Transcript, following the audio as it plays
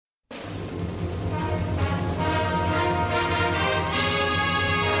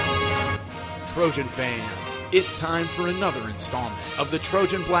Trojan fans. It's time for another installment of the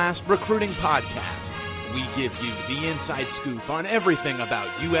Trojan Blast Recruiting Podcast. We give you the inside scoop on everything about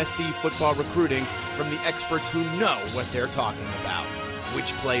USC football recruiting from the experts who know what they're talking about.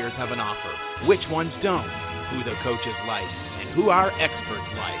 Which players have an offer, which ones don't, who the coaches like, and who our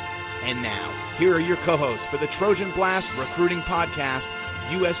experts like. And now, here are your co-hosts for the Trojan Blast Recruiting Podcast,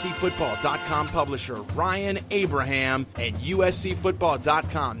 USCFootball.com publisher Ryan Abraham and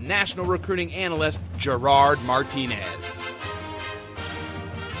USCFootball.com national recruiting analyst Gerard Martinez.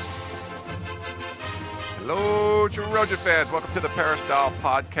 Hello, Trojan fans. Welcome to the Peristyle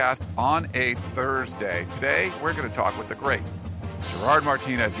Podcast on a Thursday. Today, we're going to talk with the great Gerard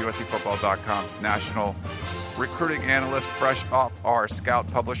Martinez, USCFootball.com's national recruiting analyst, fresh off our Scout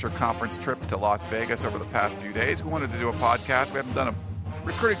Publisher Conference trip to Las Vegas over the past few days. We wanted to do a podcast. We haven't done a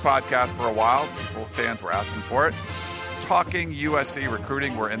recruiting podcast for a while. People, fans were asking for it. Talking USC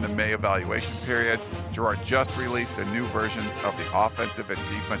recruiting. We're in the May evaluation period. Gerard just released the new versions of the offensive and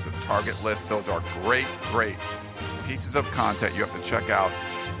defensive target list. Those are great pieces of content you have to check out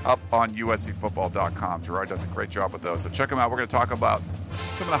up on USCFootball.com. Gerard does a great job with those. So check them out. We're going to talk about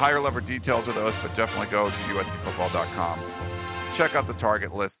some of the higher level details of those, but definitely go to USCFootball.com. Check out the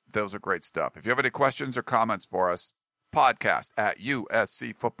target list. Those are great stuff. If you have any questions or comments for us, podcast at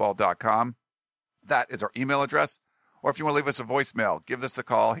USCFootball.com. That is our email address. Or if you want to leave us a voicemail, give us a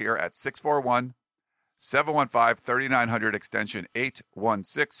call here at 641-715-3900 extension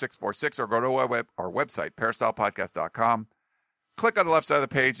 816-646 or go to our website, peristylepodcast.com. Click on the left side of the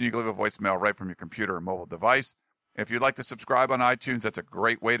page and you can leave a voicemail right from your computer or mobile device. If you'd like to subscribe on iTunes, that's a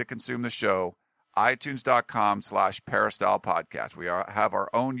great way to consume the show. iTunes.com/peristylepodcast. We have our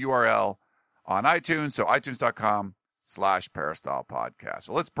own URL on iTunes, so iTunes.com/peristylepodcast.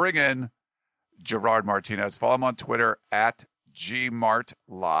 So let's bring in Gerard Martinez. Follow him on Twitter at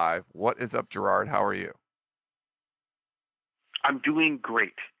GMartLive. What is up, Gerard? How are you? I'm doing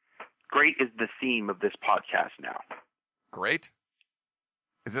great. Great is the theme of this podcast now. Great?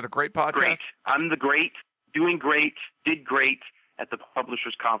 Is it a great podcast? Great. I'm the great, doing great, did great at the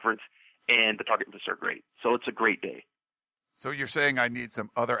Publishers Conference, and the target lists are great. So it's a great day. So you're saying I need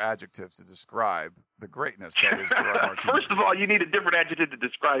some other adjectives to describe the greatness that is Gerard Martinez. First of all, you need a different adjective to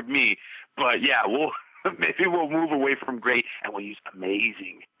describe me. But yeah, maybe we'll move away from great and we'll use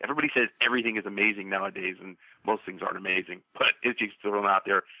amazing. Everybody says everything is amazing nowadays, and most things aren't amazing. But it's just thrown out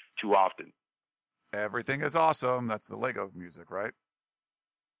there too often. Everything is awesome. That's the Lego music, right?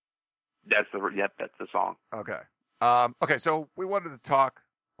 That's the song. Okay. Okay, so we wanted to talk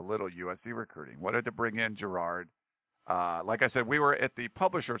a little USC recruiting. Wanted to bring in Gerard. Like I said, we were at the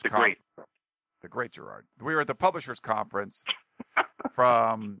Publishers Conference. The great Gerard. We were at the Publishers Conference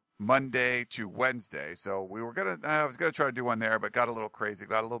from Monday to Wednesday. So I was gonna try to do one there, but got a little crazy,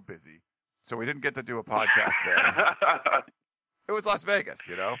 got a little busy. So we didn't get to do a podcast there. It was Las Vegas,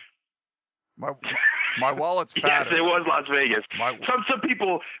 you know. My wallet's fatter. Yes, it was Las Vegas. Some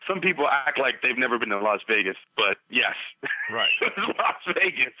people act like they've never been to Las Vegas, but yes. Right. It was Las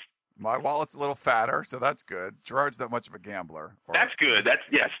Vegas. My wallet's a little fatter, so that's good. Gerard's not much of a gambler. That's good. That's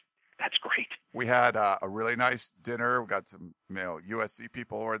great. We had a really nice dinner. We got some, USC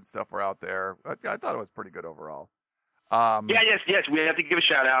people and stuff were out there. I thought it was pretty good overall. Yes. We have to give a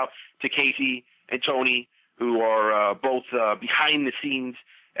shout out to Casey and Tony, who are both behind the scenes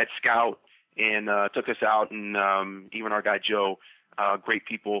at Scout and took us out, and even our guy Joe, great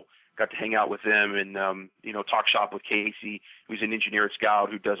people. Got to hang out with them and, talk shop with Casey, who's an engineer at Scout,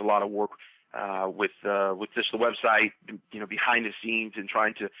 who does a lot of work with just the website, behind the scenes and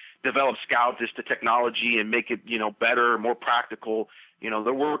trying to develop Scout, just the technology and make it, better, more practical.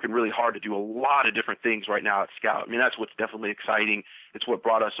 They're working really hard to do a lot of different things right now at Scout. I mean, that's what's definitely exciting. It's what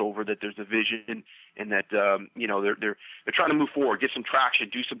brought us over, that there's a vision and that, they're trying to move forward, get some traction,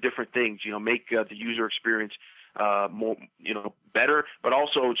 do some different things, make the user experience more, better, but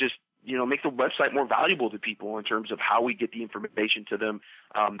also just, make the website more valuable to people in terms of how we get the information to them,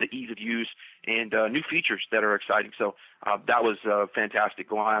 the ease of use, and new features that are exciting. So that was fantastic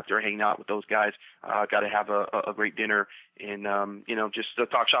going out there, hanging out with those guys. Got to have a great dinner and, just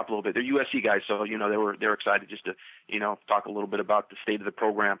talk shop a little bit. They're USC guys, so, they're excited just to, talk a little bit about the state of the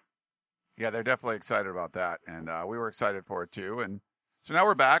program. Yeah, they're definitely excited about that, and we were excited for it too. And so now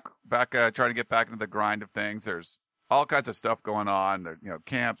we're back trying to get back into the grind of things. There's all kinds of stuff going on.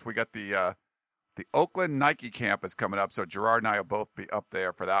 Camps. We got the Oakland Nike camp is coming up, so Gerard and I will both be up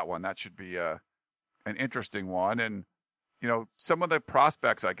there for that one. That should be an interesting one. And some of the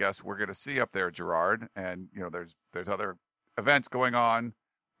prospects, I guess, we're going to see up there, Gerard. And there's other events going on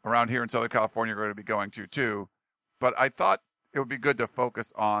around here in Southern California we're going to be going to too. But I thought it would be good to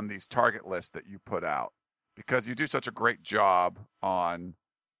focus on these target lists that you put out, because you do such a great job on,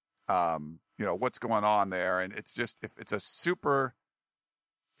 what's going on there. And it's just, if it's a super,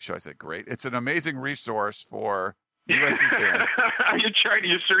 should I say great? It's an amazing resource for USC fans.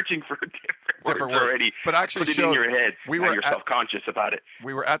 You're searching for different words already. But actually, put it in your head. You're self-conscious about it.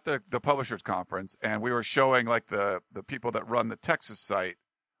 We were at the Publishers Conference, and we were showing like the people that run the Texas site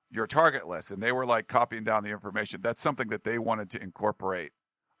your target list, and they were like copying down the information. That's something that they wanted to incorporate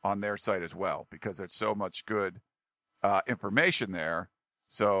on their site as well, because there's so much good information there.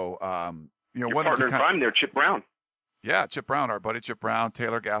 So, your partner in crime there, Chip Brown. Yeah, Chip Brown, our buddy Chip Brown,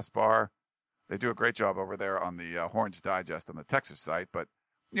 Taylor Gaspar. They do a great job over there on the Horns Digest on the Texas site. But,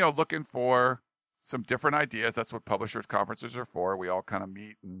 looking for some different ideas. That's what publishers conferences are for. We all kind of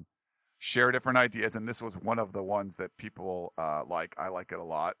meet and share different ideas. And this was one of the ones that people like. I like it a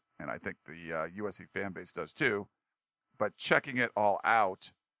lot. And I think the USC fan base does too. But checking it all out,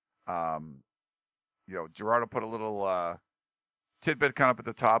 Gerard will put a little tidbit kind of at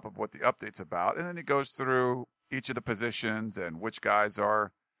the top of what the update's about. And then he goes through each of the positions and which guys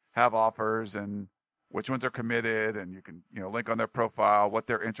have offers and which ones are committed, and you can, link on their profile, what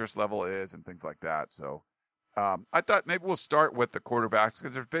their interest level is and things like that. So, I thought maybe we'll start with the quarterbacks,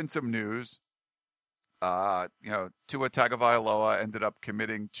 because there's been some news. Tua Tagovailoa ended up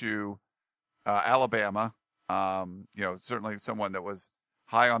committing to, Alabama. Certainly someone that was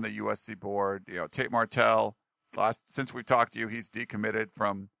high on the USC board. Tate Martell, since we talked to you, he's decommitted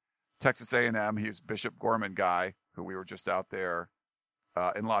from Texas A&M. He's Bishop Gorman guy, who we were just out there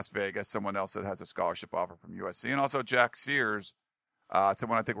in Las Vegas, someone else that has a scholarship offer from USC. And also Jack Sears,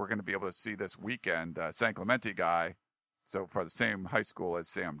 someone I think we're going to be able to see this weekend, San Clemente guy, so for the same high school as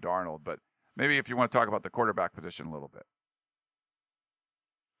Sam Darnold. But maybe if you want to talk about the quarterback position a little bit.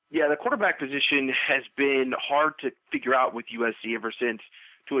 Yeah, the quarterback position has been hard to figure out with USC ever since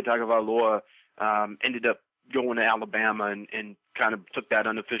Tua Tagovailoa ended up going to Alabama and kind of took that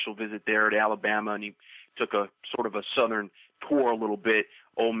unofficial visit there to Alabama, and he took a sort of a southern tour a little bit,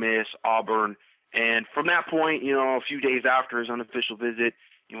 Ole Miss, Auburn. And from that point, a few days after his unofficial visit,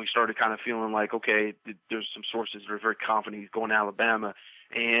 we started kind of feeling like, okay, there's some sources that are very confident he's going to Alabama.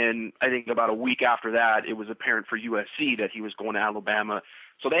 And I think about a week after that, it was apparent for USC that he was going to Alabama.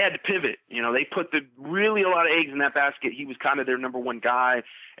 So they had to pivot. They put really a lot of eggs in that basket. He was kind of their number one guy.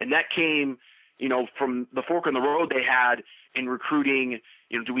 And that came, from the fork in the road they had in recruiting.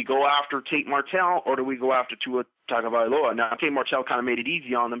 Do we go after Tate Martell or do we go after Tua Tagovailoa? Now, Tate Martell kind of made it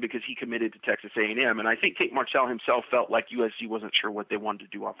easy on them because he committed to Texas A&M. And I think Tate Martell himself felt like USC wasn't sure what they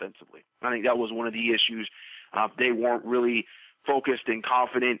wanted to do offensively. I think that was one of the issues. They weren't really focused and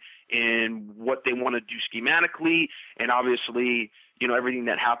confident in what they want to do schematically. And obviously, everything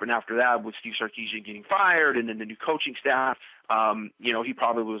that happened after that with Steve Sarkisian getting fired and then the new coaching staff, he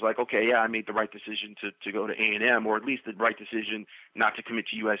probably was like, okay, yeah, I made the right decision to go to A&M, or at least the right decision not to commit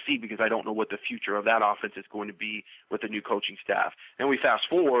to USC, because I don't know what the future of that offense is going to be with the new coaching staff. And we fast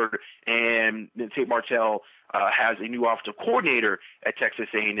forward, and then Tate Martell has a new offensive coordinator at Texas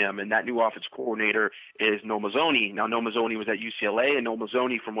A&M, and that new offensive coordinator is Noah Mazzoni. Now, Noah Mazzoni was at UCLA, and Noah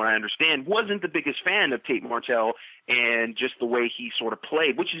Mazzoni, from what I understand, wasn't the biggest fan of Tate Martell and just the way he sort of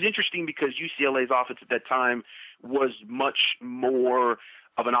played, which is interesting because UCLA's offense at that time was much more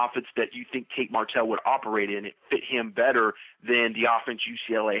of an offense that you think Tate Martell would operate in. It fit him better than the offense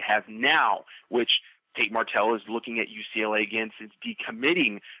UCLA has now, which Tate Martell is looking at UCLA again since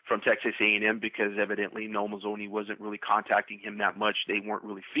decommitting from Texas A&M, because evidently Noah Mazzoni wasn't really contacting him that much. They weren't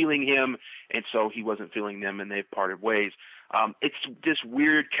really feeling him, and so he wasn't feeling them, and they've parted ways. It's this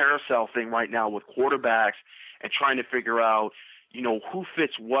weird carousel thing right now with quarterbacks and trying to figure out, who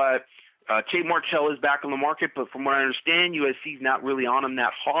fits what. Tate Martell is back on the market, but from what I understand, USC's not really on him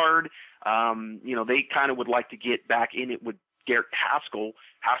that hard. They kind of would like to get back in it with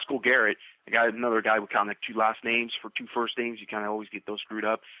Haskell Garrett, another guy with kind of like two last names for two first names. You kind of always get those screwed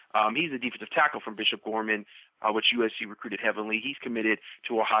up. He's a defensive tackle from Bishop Gorman, which USC recruited heavily. He's committed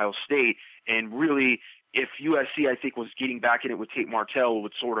to Ohio State, and really, if USC, I think, was getting back in it with Tate Martell, it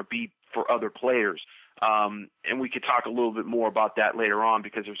would sort of be for other players. And we could talk a little bit more about that later on,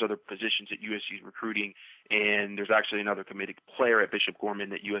 because there's other positions that USC is recruiting, and there's actually another committed player at Bishop Gorman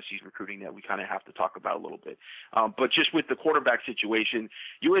that USC is recruiting that we kind of have to talk about a little bit. But just with the quarterback situation,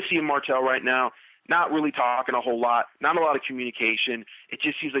 USC and Martell right now, not really talking a whole lot, not a lot of communication. It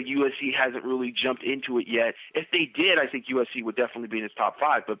just seems like USC hasn't really jumped into it yet. If they did, I think USC would definitely be in his top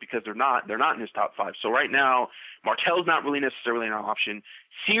five, but because they're not in his top five. So right now, Martell's not really necessarily an option.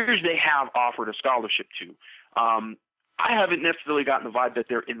 Sears, they have offered a scholarship to. I haven't necessarily gotten the vibe that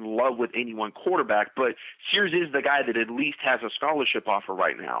they're in love with any one quarterback, but Sears is the guy that at least has a scholarship offer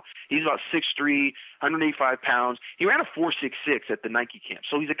right now. He's about 6'3", 185 pounds. He ran a 4.66 at the Nike camp,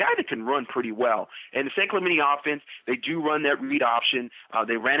 so he's a guy that can run pretty well. And the San Clemente offense, they do run that read option.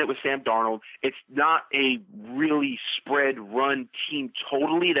 They ran it with Sam Darnold. It's not a really spread run team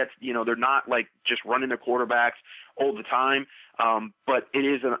totally. That's, they're not like just running their quarterbacks all the time. But it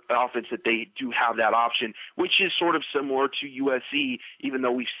is an offense that they do have that option, which is sort of similar to USC, even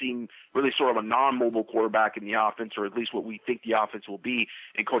though we've seen really sort of a non-mobile quarterback in the offense, or at least what we think the offense will be,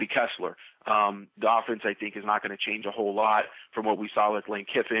 in Cody Kessler. The offense, I think, is not going to change a whole lot from what we saw with Lane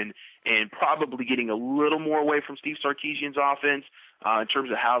Kiffin, and probably getting a little more away from Steve Sarkisian's offense in terms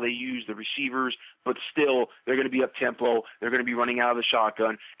of how they use the receivers, but still they're going to be up-tempo, they're going to be running out of the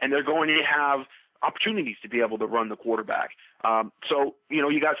shotgun, and they're going to have opportunities to be able to run the quarterback. So,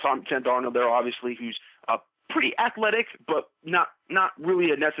 you got Sam Darnold there, obviously, who's pretty athletic, but not really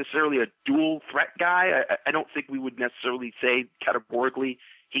necessarily a dual threat guy. I don't think we would necessarily say categorically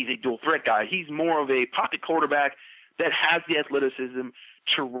he's a dual threat guy. He's more of a pocket quarterback that has the athleticism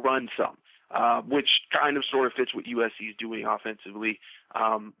to run some, which kind of sort of fits what USC is doing offensively.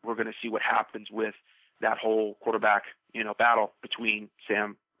 We're going to see what happens with that whole quarterback, battle between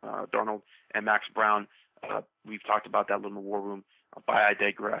Sam Darnold and Max Brown. We've talked about that a little in the war room, but I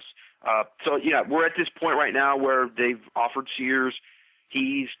digress. So we're at this point right now where they've offered Sears.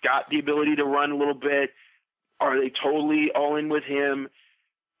 He's got the ability to run a little bit. Are they totally all in with him?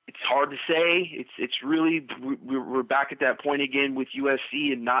 It's hard to say. It's really, we're back at that point again with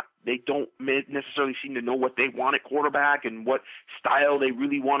USC, and they don't necessarily seem to know what they want at quarterback and what style they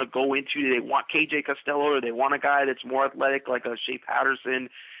really want to go into. Do they want KJ Costello, or they want a guy that's more athletic like a Shea Patterson?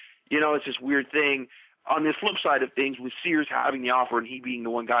 It's this weird thing. On the flip side of things, with Sears having the offer and he being the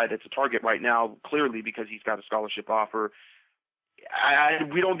one guy that's a target right now, clearly because he's got a scholarship offer,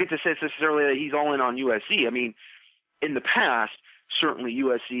 we don't get to say necessarily that he's all in on USC. I mean, in the past, certainly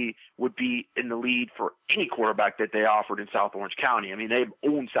USC would be in the lead for any quarterback that they offered in South Orange County. I mean, they've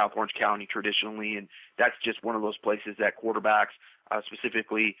owned South Orange County traditionally, and that's just one of those places that quarterbacks,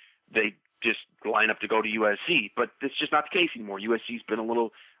 specifically, they just line up to go to USC. But that's just not the case anymore. USC's been a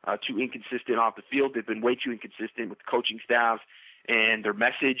little too inconsistent off the field. They've been way too inconsistent with the coaching staffs and their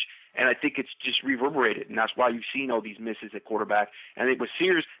message, and I think it's just reverberated, and that's why you've seen all these misses at quarterback. And I think with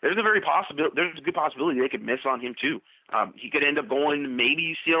Sears, there's a good possibility they could miss on him too. He could end up going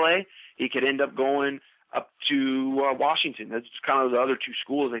maybe UCLA. He could end up going up to Washington. That's kind of the other two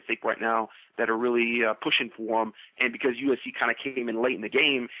schools I think right now that are really pushing for him. And because USC kind of came in late in the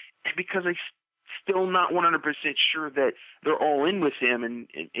game, and because they still not 100% sure that they're all in with him, and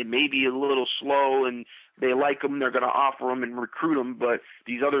maybe a little slow, and they like him, they're going to offer him and recruit him, but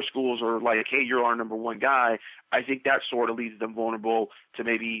these other schools are like, hey, you're our number one guy. I think that sort of leaves them vulnerable to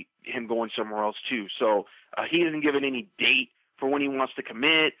maybe him going somewhere else too. So he hasn't given any date for when he wants to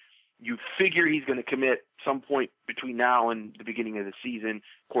commit. You figure he's going to commit some point between now and the beginning of the season.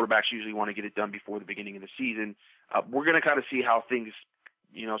 Quarterbacks usually want to get it done before the beginning of the season. We're going to kind of see how things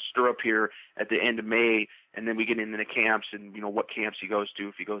stir up here at the end of May, and then we get into the camps and, what camps he goes to,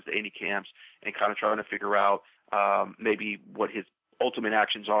 if he goes to any camps, and kind of trying to figure out maybe what his ultimate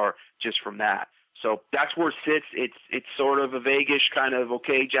actions are just from that. So that's where it sits. It's sort of a vaguish kind of,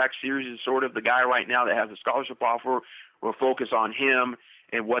 okay, Jack Sears is sort of the guy right now that has a scholarship offer. We'll focus on him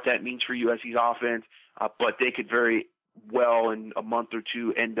and what that means for USC's offense, but they could very well in a month or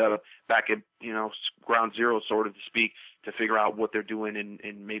two end up back at ground zero, sort of to speak, to figure out what they're doing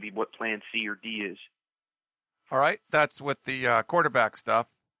and maybe what plan C or D is. All right, that's with the quarterback stuff.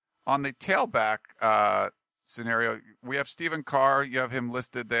 On the tailback scenario, we have Stephen Carr. You have him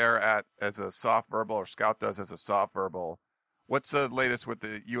listed there as a soft verbal, or Scout does as a soft verbal. What's the latest with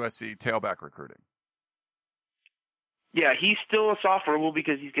the USC tailback recruiting? Yeah, he's still a soft verbal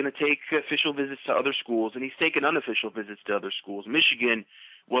because he's going to take official visits to other schools, and he's taken unofficial visits to other schools. Michigan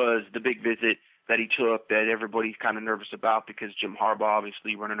was the big visit that he took that everybody's kind of nervous about because Jim Harbaugh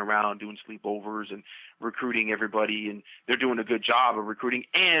obviously running around doing sleepovers and recruiting everybody, and they're doing a good job of recruiting.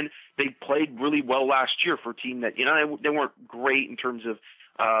 And they played really well last year for a team that, they weren't great in terms of,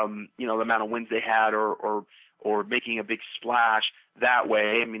 the amount of wins they had or making a big splash that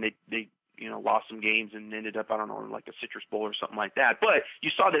way. I mean, they lost some games and ended up, like a Citrus Bowl or something like that. But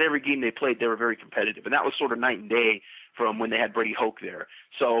you saw that every game they played, they were very competitive. And that was sort of night and day from when they had Brady Hoke there.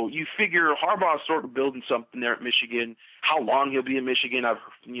 So you figure Harbaugh's sort of building something there at Michigan. How long he'll be in Michigan,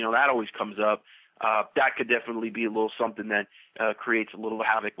 that always comes up. That could definitely be a little something that creates a little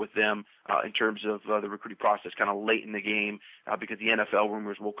havoc with them in terms of the recruiting process kind of late in the game because the NFL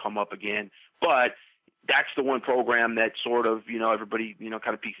rumors will come up again. But that's the one program that sort of, everybody,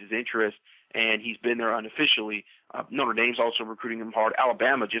 kind of piques his interest, and he's been there unofficially. Notre Dame's also recruiting him hard.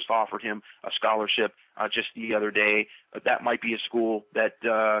 Alabama just offered him a scholarship just the other day. That might be a school that,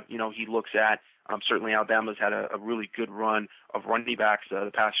 he looks at. Certainly Alabama's had a really good run of running backs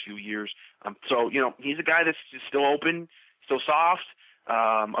the past few years. So, he's a guy that's just still open, still soft,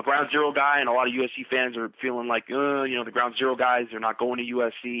 a ground zero guy, and a lot of USC fans are feeling like, the ground zero guys, they're not going to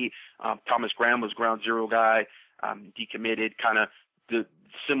USC. Thomas Graham was ground zero guy, decommitted, kind of the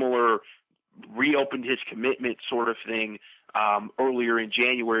similar reopened his commitment sort of thing earlier in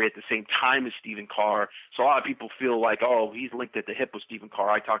January at the same time as Stephen Carr. So a lot of people feel like, he's linked at the hip with Stephen Carr.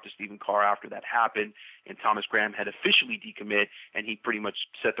 I talked to Stephen Carr after that happened, and Thomas Graham had officially decommit, and he pretty much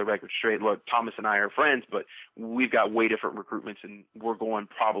set the record straight. Look, Thomas and I are friends, but we've got way different recruitments, and we're going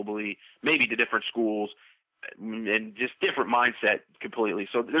probably maybe to different schools and just different mindset completely.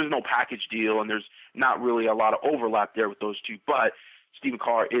 So there's no package deal, and there's not really a lot of overlap there with those two. But Stephen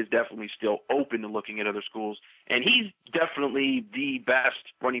Carr is definitely still open to looking at other schools, and he's definitely the best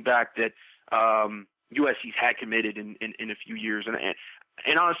running back that USC's had committed in a few years.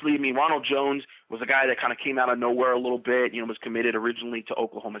 And honestly, Ronald Jones was a guy that kind of came out of nowhere a little bit, was committed originally to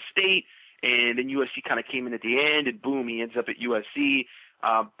Oklahoma State, and then USC kind of came in at the end, and boom, he ends up at USC.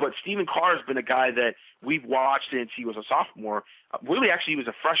 But Stephen Carr has been a guy that we've watched since he was a sophomore. Actually, he was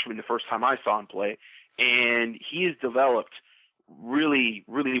a freshman the first time I saw him play, and he has developed really,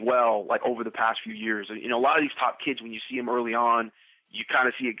 really well, like over the past few years. A lot of these top kids, when you see them early on, you kind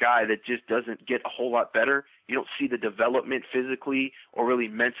of see a guy that just doesn't get a whole lot better. You don't see the development physically or really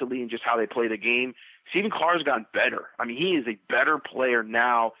mentally and just how they play the game. Stephen Carr's gotten better. He is a better player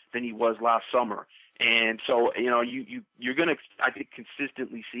now than he was last summer. And so, you're going to, I think,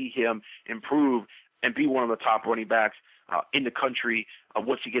 consistently see him improve and be one of the top running backs in the country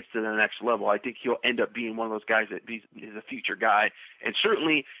once he gets to the next level. I think he'll end up being one of those guys that is a future guy. And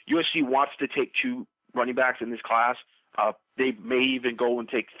certainly USC wants to take 2 running backs in this class. They may even go and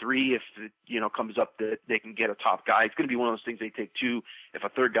take 3 if it comes up that they can get a top guy. It's going to be one of those things they take 2. If a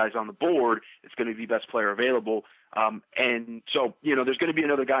third guy's on the board, it's going to be best player available. And so, there's going to be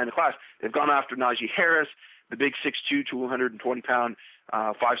another guy in the class. They've gone after Najee Harris, the big 6'2", 220-pound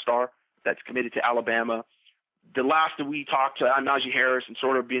 5-star that's committed to Alabama. The last that we talked to Najee Harris and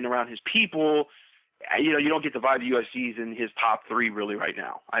sort of being around his people, you don't get the vibe USC's in his top 3 really right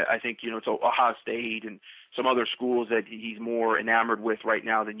now. I think, it's Ohio State and some other schools that he's more enamored with right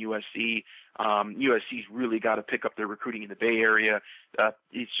now than USC. USC's really got to pick up their recruiting in the Bay Area.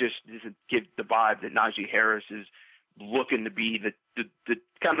 It just doesn't give the vibe that Najee Harris is looking to be the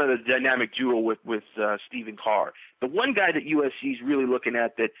kind of the dynamic duo with Stephen Carr. The one guy that USC's really looking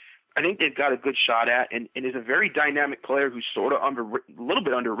at that I think they've got a good shot at and is a very dynamic player who's sort of a little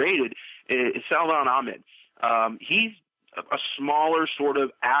bit underrated is Salvon Ahmed. He's a smaller sort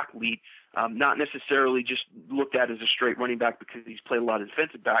of athlete, not necessarily just looked at as a straight running back because he's played a lot of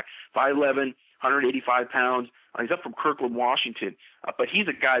defensive back. 5'11", 185 pounds. He's up from Kirkland, Washington. But he's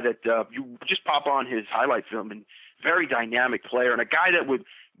a guy that you just pop on his highlight film and very dynamic player and a guy that would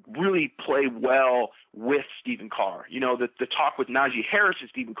really play well with Stephen Carr. The talk with Najee Harris and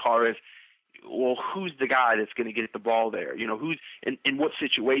Stephen Carr is, well, who's the guy that's going to get the ball there? Who's in what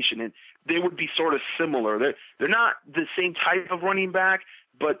situation? And they would be sort of similar. They're not the same type of running back,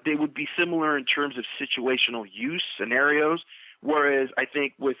 but they would be similar in terms of situational use scenarios. Whereas I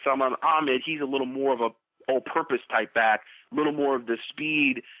think with Salvon Ahmed, he's a little more of a all-purpose type back, a little more of the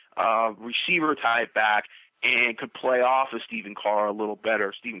speed receiver type back, and could play off of Stephen Carr a little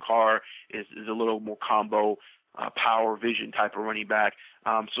better. Stephen Carr is a little more combo, power, vision type of running back.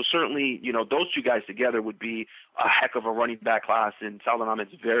 So certainly, those 2 guys together would be a heck of a running back class, and Salvon Ahmed's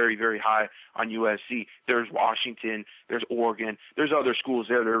very, very high on USC. There's Washington, there's Oregon, there's other schools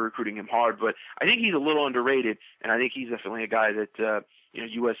there that are recruiting him hard, but I think he's a little underrated, and I think he's definitely a guy that,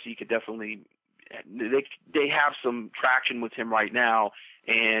 USC could definitely they have some traction with him right now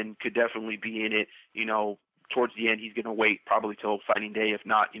and could definitely be in it, towards the end. He's going to wait probably till signing day, if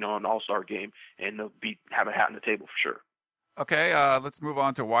not, an all-star game, and they'll have a hat on the table for sure. Okay, let's move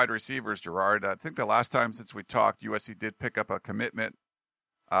on to wide receivers, Gerard. I think the last time since we talked, USC did pick up a commitment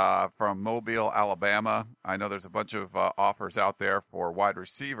from Mobile, Alabama. I know there's a bunch of offers out there for wide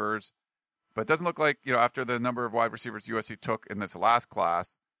receivers, but it doesn't look like, after the number of wide receivers USC took in this last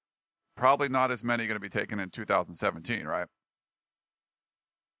class, probably not as many going to be taken in 2017, right?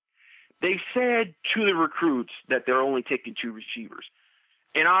 They've said to the recruits that they're only taking 2 receivers.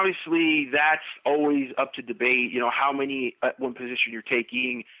 And obviously that's always up to debate. How many at one position you're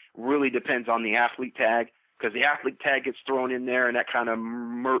taking really depends on the athlete tag, because the athlete tag gets thrown in there and that kind of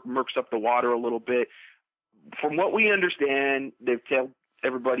murks up the water a little bit. from what we understand, they've told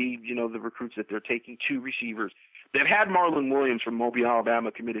everybody, the recruits, that they're taking 2 receivers. They've had Marlon Williams from Mobile,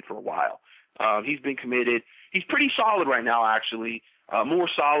 Alabama committed for a while. He's been committed. He's pretty solid right now, actually, more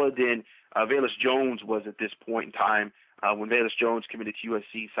solid than Velus Jones was at this point in time when Velus Jones committed to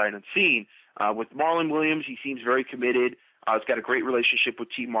USC sight unseen. With Marlon Williams, he seems very committed. He's got a great relationship with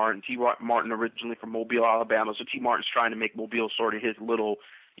T. Martin. T. Martin originally from Mobile, Alabama, so T. Martin's trying to make Mobile sort of his little,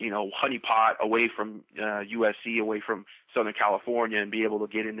 honeypot away from USC, away from Southern California, and be able to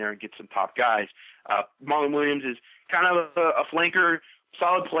get in there and get some top guys. Marlon Williams is kind of a flanker,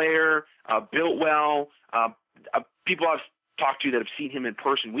 solid player, built well. People I've talked to that have seen him in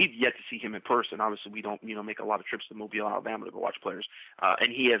person, we've yet to see him in person. Obviously, we don't, make a lot of trips to Mobile, Alabama to go watch players,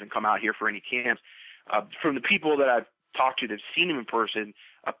 and he hasn't come out here for any camps. From the people that I've talked to that have seen him in person,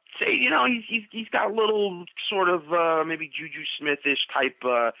 say, he's got a little sort of maybe Juju Smith-ish type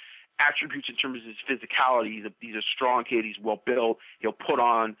attributes in terms of his physicality. He's a strong kid. He's well built. He'll put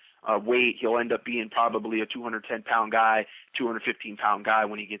on weight. He'll end up being probably a 210-pound guy, 215-pound guy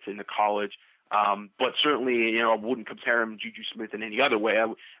when he gets into college. But certainly, I wouldn't compare him to Juju Smith in any other way.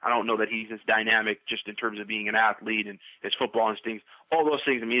 I don't know that he's as dynamic just in terms of being an athlete and his football instincts. All those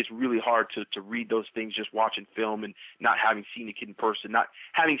things, it's really hard to read those things just watching film and not having seen the kid in person, not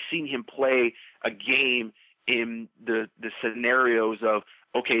having seen him play a game in the scenarios of,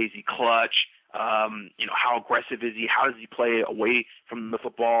 okay, is he clutch? How aggressive is he? How does he play away from the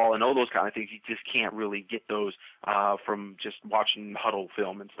football and all those kind of things? You just can't really get those from just watching huddle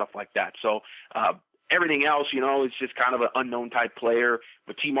film and stuff like that. So everything else, it's just kind of an unknown type player.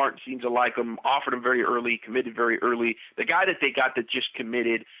 But T. Martin seems to like him, offered him very early, committed very early. The guy that they got that just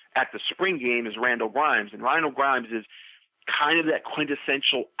committed at the spring game is Randall Grimes. And Randall Grimes is kind of that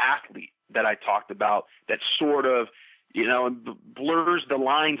quintessential athlete that I talked about, that sort of, blurs the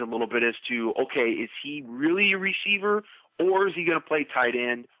lines a little bit as to, okay, is he really a receiver, or is he going to play tight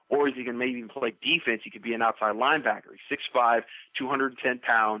end, or is he going to maybe even play defense? He could be an outside linebacker. He's 6'5", 210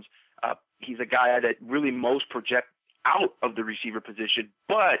 pounds. He's a guy that really most project out of the receiver position,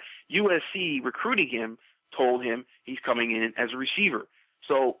 but USC recruiting him told him he's coming in as a receiver.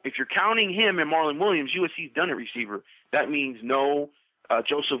 So if you're counting him and Marlon Williams, USC's done at receiver. That means no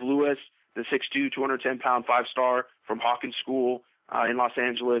Joseph Lewis, the 6'2", 210-pound 5-star from Hawkins School in Los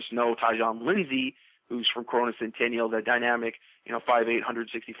Angeles. No Tyjon Lindsey, who's from Corona Centennial, the dynamic, 5'8",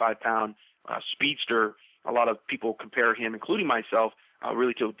 165-pound speedster. A lot of people compare him, including myself,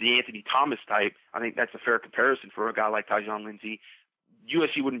 really to the Anthony Thomas type. I think that's a fair comparison for a guy like Tyjon Lindsey.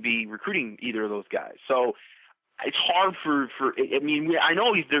 USC wouldn't be recruiting either of those guys. So it's hard I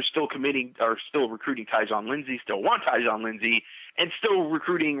know they're still committing or still recruiting Tyjon Lindsey, still want Tyjon Lindsey, and still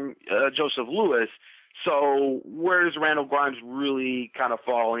recruiting Joseph Lewis. So where does Randall Grimes really kind of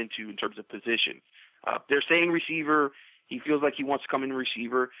fall into in terms of positions? They're saying receiver. He feels like he wants to come in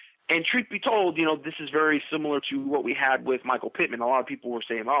receiver. And truth be told, this is very similar to what we had with Michael Pittman. A lot of people were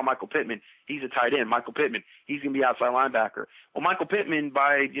saying, oh, Michael Pittman, he's a tight end. Michael Pittman, he's going to be outside linebacker. Well, Michael Pittman,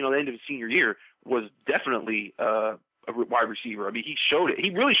 by the end of his senior year, was definitely a wide receiver. I mean, he showed it. He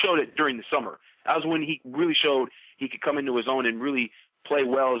really showed it during the summer. That was when he really showed he could come into his own and really play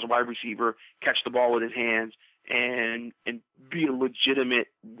well as a wide receiver, catch the ball with his hands, and be a legitimate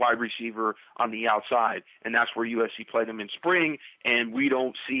wide receiver on the outside. And that's where USC played him in spring, and we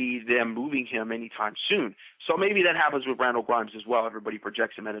don't see them moving him anytime soon. So maybe that happens with Randall Grimes as well. Everybody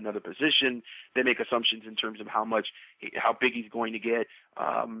projects him at another position. They make assumptions in terms of how big he's going to get,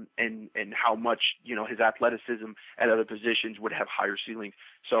 and how much, his athleticism at other positions would have higher ceilings.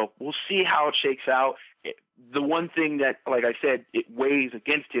 So we'll see how it shakes out. The one thing that, like I said, it weighs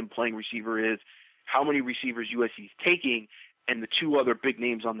against him playing receiver is how many receivers USC is taking and the 2 other big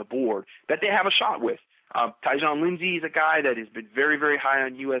names on the board that they have a shot with. Tyjon Lindsey is a guy that has been very, very high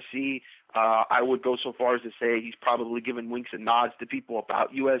on USC. I would go so far as to say he's probably given winks and nods to people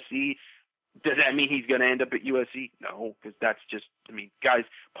about USC. Does that mean he's going to end up at USC? No, because that's just, guys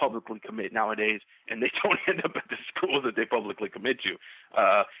publicly commit nowadays, and they don't end up at the schools that they publicly commit to.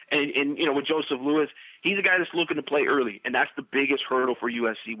 And with Joseph Lewis, he's a guy that's looking to play early, and that's the biggest hurdle for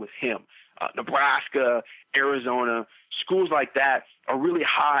USC with him. Nebraska, Arizona, schools like that are really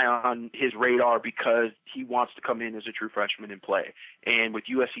high on his radar because he wants to come in as a true freshman and play. And with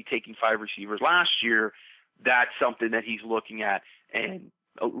USC taking 5 receivers last year, that's something that he's looking at and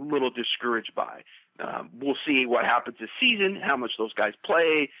a little discouraged by. We'll see what happens this season, how much those guys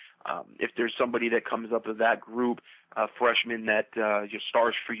play. If there's somebody that comes up of that group, freshman that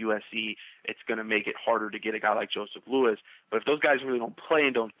stars for USC, it's going to make it harder to get a guy like Joseph Lewis. But if those guys really don't play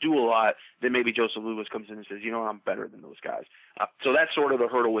and don't do a lot, then maybe Joseph Lewis comes in and says, I'm better than those guys. So that's sort of the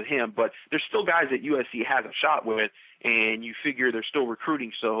hurdle with him. But there's still guys that USC has a shot with, and you figure they're still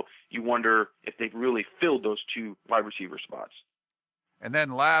recruiting, so you wonder if they've really filled those two wide receiver spots. And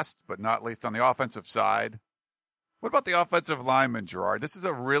then last but not least, on the offensive side, what about the offensive lineman, Gerard? This is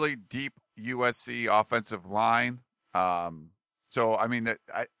a really deep USC offensive line. So, I mean,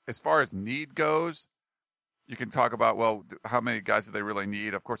 as far as need goes, you can talk about, well, how many guys do they really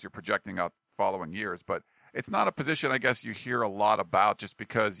need? Of course, you're projecting out following years, but it's not a position I guess you hear a lot about just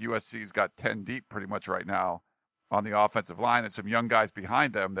because USC's got 10 deep pretty much right now on the offensive line and some young guys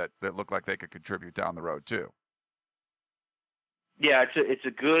behind them that look like they could contribute down the road too. Yeah, it's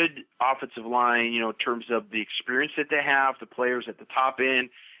a good offensive line, in terms of the experience that they have, the players at the top end,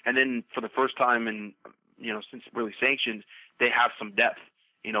 and then for the first time in, since really sanctions, they have some depth,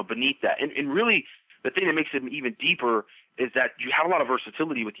 beneath that. And really, the thing that makes them even deeper is that you have a lot of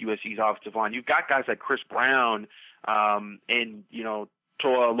versatility with USC's offensive line. You've got guys like Chris Brown, and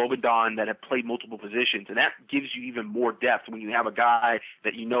Toa Lobendon that have played multiple positions, and that gives you even more depth when you have a guy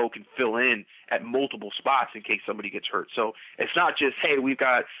that can fill in at multiple spots in case somebody gets hurt. So it's not just, hey, we've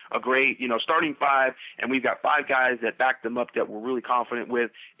got a great, starting five, and we've got five guys that back them up that we're really confident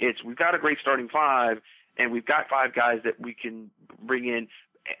with. It's we've got a great starting five, and we've got five guys that we can bring in.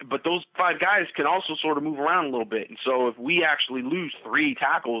 But those five guys can also sort of move around a little bit. And so if we actually lose 3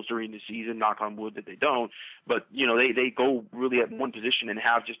 tackles during the season, knock on wood that they don't, but, they go really at one position and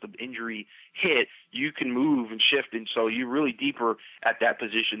have just an injury hit, you can move and shift. And so you're really deeper at that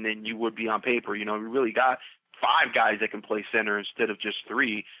position than you would be on paper. You really got 5 guys that can play center instead of just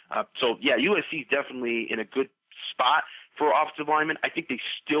 3. So, yeah, USC is definitely in a good spot for offensive linemen. I think they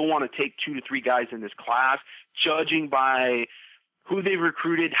still want to take 2 to 3 guys in this class, judging by who they've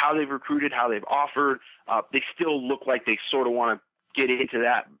recruited, how they've offered. They still look like they sort of want to get into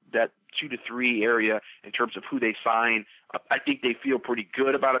that 2 to 3 area in terms of who they sign. I think they feel pretty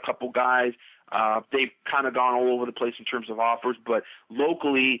good about a couple guys. They've kind of gone all over the place in terms of offers, but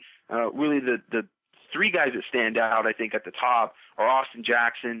locally, really the 3 guys that stand out, I think, at the top are Austin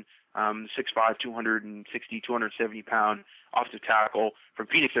Jackson, 6'5", 260, 270-pound offensive tackle from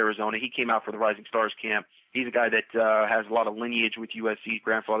Phoenix, Arizona. He came out for the Rising Stars camp. He's a guy that has a lot of lineage with USC. His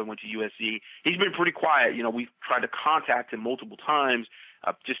grandfather went to USC. He's been pretty quiet. We've tried to contact him multiple times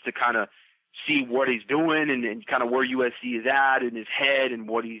just to kind of see what he's doing and kind of where USC is at in his head and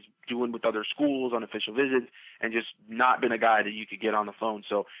what he's doing with other schools on official visits, and just not been a guy that you could get on the phone.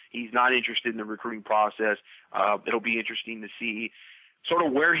 So he's not interested in the recruiting process. It'll be interesting to see sort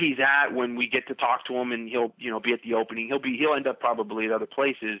of where he's at when we get to talk to him, and he'll be at the opening. He'll end up probably at other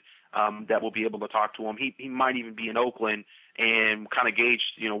places that will be able to talk to him. He might even be in Oakland and kind of gauge,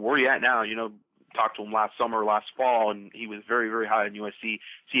 where you at now. Talked to him last summer, last fall, and he was very, very high in USC.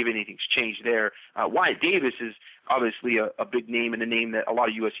 See if anything's changed there. Wyatt Davis is obviously a big name, and a name that a lot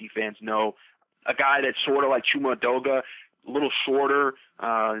of USC fans know. A guy that's sort of like Chuma Doga, a little shorter,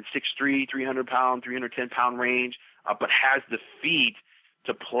 6'3", 300-pound, 310-pound range, but has the feet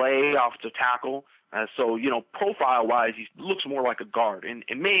to play offensive tackle. So, profile-wise, he looks more like a guard and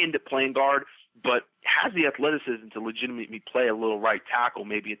may end up playing guard, but has the athleticism to legitimately play a little right tackle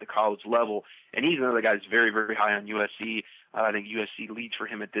maybe at the college level. And he's another guy that's very, very high on USC. I think USC leads for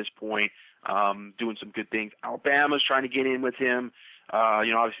him at this point, doing some good things. Alabama's trying to get in with him.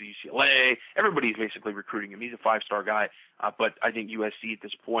 Obviously UCLA, everybody's basically recruiting him. He's a 5-star guy, but I think USC at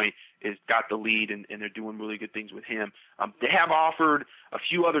this point is got the lead, and they're doing really good things with him. They have offered a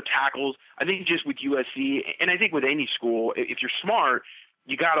few other tackles. I think just with USC, and I think with any school, if you're smart,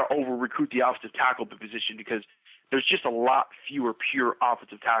 you got to over-recruit the offensive tackle position because there's just a lot fewer pure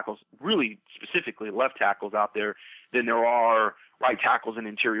offensive tackles, really specifically left tackles out there, than there are right tackles and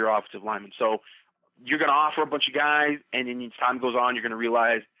interior offensive linemen. So you're going to offer a bunch of guys, and then as time goes on, you're going to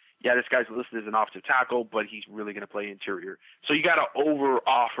realize, yeah, this guy's listed as an offensive tackle, but he's really going to play interior. So you got to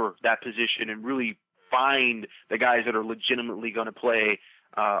over-offer that position and really find the guys that are legitimately going to play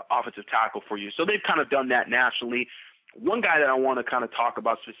offensive tackle for you. So they've kind of done that nationally. One guy that I want to kind of talk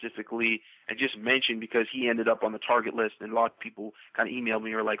about specifically and just mention because he ended up on the target list, and a lot of people kind of emailed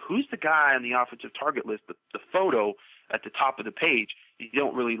me or like, who's the guy on the offensive target list? The photo at the top of the page, you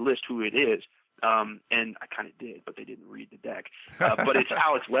don't really list who it is. And I kind of did, but they didn't read the deck. But it's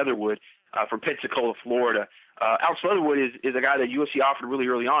Alex Leatherwood from Pensacola, Florida. Alex Leatherwood is a guy that USC offered really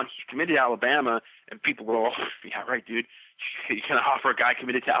early on. He's committed to Alabama, and people go, oh, yeah, right, dude. You're going to offer a guy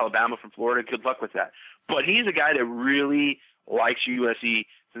committed to Alabama from Florida? Good luck with that. But he's a guy that really likes USC,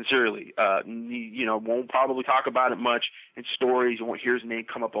 sincerely. Won't probably talk about it much in stories. You won't hear his name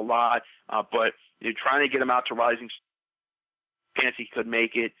come up a lot, but you're trying to get him out to Rising. Chance he could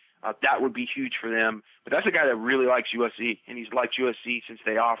make it. That would be huge for them. But that's a guy that really likes USC, and he's liked USC since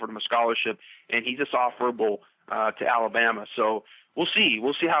they offered him a scholarship, and he's a soft verbal to Alabama. So we'll see.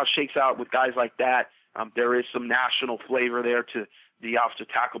 We'll see how it shakes out with guys like that. There is some national flavor there to the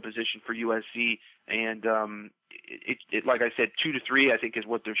offensive tackle position for USC, and like I said, 2 to 3 I think is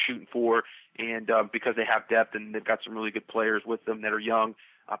what they're shooting for, and because they have depth and they've got some really good players with them that are young,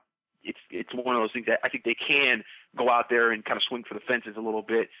 it's one of those things that I think they can go out there and kind of swing for the fences a little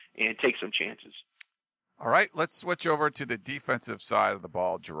bit and take some chances. All right, let's switch over to the defensive side of the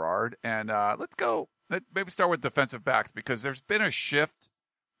ball, Gerard, and let's maybe start with defensive backs, because there's been a shift.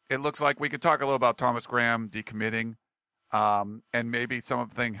 It looks like we could talk a little about Thomas Graham decommitting, and maybe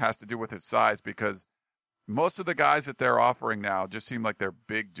something has to do with his size, because most of the guys that they're offering now just seem like they're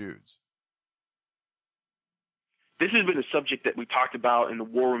big dudes. This has been a subject that we talked about in the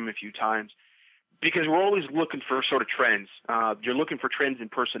War Room a few times, because we're always looking for sort of trends. You're looking for trends in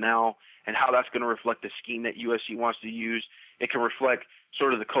personnel and how that's going to reflect the scheme that USC wants to use. It can reflect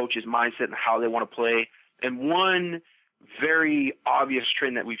sort of the coach's mindset and how they want to play. And one very obvious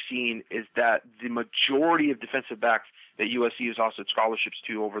trend that we've seen is that the majority of defensive backs that USC has offered scholarships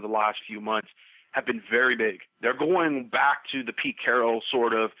to over the last few months have been very big. They're going back to the Pete Carroll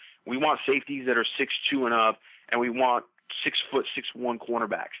sort of, we want safeties that are 6'2" and up, and we want 6', 6'1"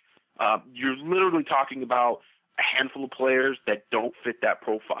 cornerbacks. You're literally talking about a handful of players that don't fit that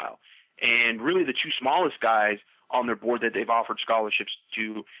profile. And really the two smallest guys on their board that they've offered scholarships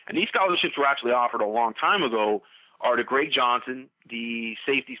to, and these scholarships were actually offered a long time ago, are to Greg Johnson, the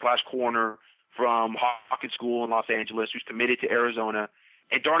safety/corner from Hawkins School in Los Angeles, who's committed to Arizona,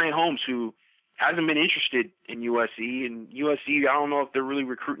 and Darnay Holmes, who hasn't been interested in USC. And USC, I don't know if they're really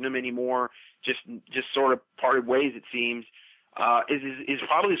recruiting him anymore, just sort of parted ways, it seems. Is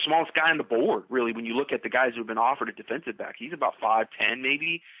probably the smallest guy on the board, really, when you look at the guys who have been offered a defensive back. He's about 5'10",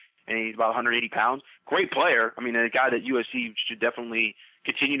 maybe, and he's about 180 pounds. Great player. I mean, a guy that USC should definitely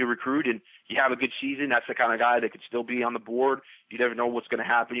continue to recruit, and you have a good season, that's the kind of guy that could still be on the board. You never know what's going to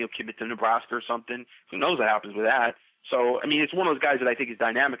happen. He'll commit to Nebraska or something. Who knows what happens with that? So, I mean, it's one of those guys that I think is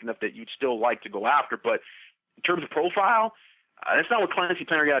dynamic enough that you'd still like to go after. But in terms of profile, that's not what Clancy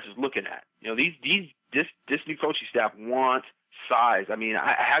Pendergast is looking at. You know, this new coaching staff wants size. I mean,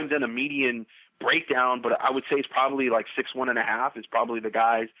 I haven't done a median breakdown, but I would say it's probably like 6'1.5" is probably the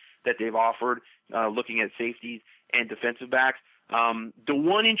guys that they've offered, looking at safeties and defensive backs. The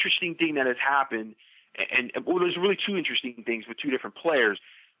one interesting thing that has happened, and there's really two interesting things with two different players.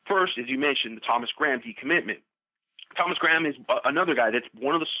 First, as you mentioned, the Thomas Graham decommitment. Thomas Graham is another guy that's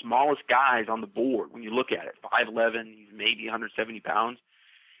one of the smallest guys on the board when you look at it. 5'11", he's maybe 170 pounds.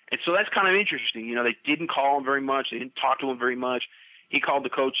 And so that's kind of interesting. You know, they didn't call him very much. They didn't talk to him very much. He called the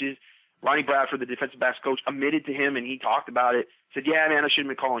coaches. Ronnie Bradford, the defensive backs coach, admitted to him, and he talked about it. Said, yeah, man, I shouldn't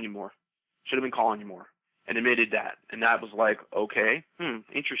have been calling you more. Should have been calling you more. And admitted that. And that was like, okay,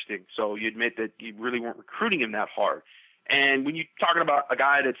 interesting. So you admit that you really weren't recruiting him that hard. And when you're talking about a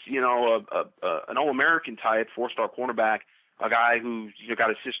guy that's, you know, an All-American type, 4-star cornerback, a guy who's got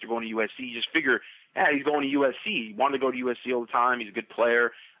his sister going to USC, you just figure, yeah, he's going to USC. He wanted to go to USC all the time. He's a good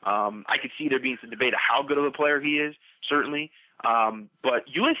player. I could see there being some debate of how good of a player he is, certainly. But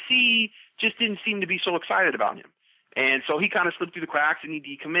USC just didn't seem to be so excited about him. And so he kind of slipped through the cracks and he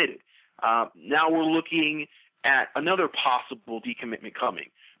decommitted. Now we're looking at another possible decommitment coming.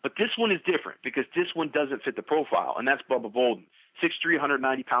 But this one is different because this one doesn't fit the profile, and that's Bubba Bolden. 6'3",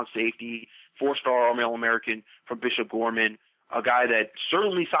 190-pound safety, 4-star All-American from Bishop Gorman, a guy that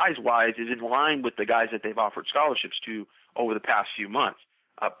certainly size-wise is in line with the guys that they've offered scholarships to over the past few months.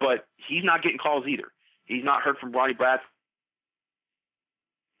 But he's not getting calls either. He's not heard from Ronnie Bradford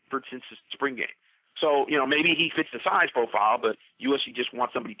since the spring game. So, you know, maybe he fits the size profile, but USC just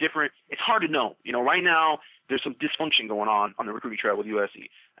wants somebody different. It's hard to know. You know, right now there's some dysfunction going on the recruiting trail with USC.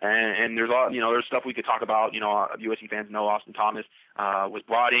 And there's there's stuff we could talk about. You know, USC fans know Austin Thomas was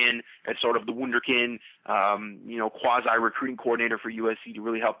brought in as sort of the wunderkind, quasi-recruiting coordinator for USC to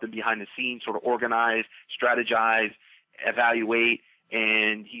really help them behind the scenes, sort of organize, strategize, evaluate,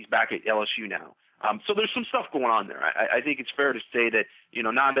 and he's back at LSU now. So there's some stuff going on there. I think it's fair to say that, you know,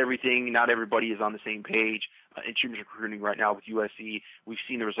 not everybody is on the same page in terms of recruiting right now with USC. We've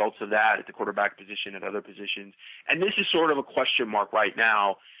seen the results of that at the quarterback position and other positions. And this is sort of a question mark right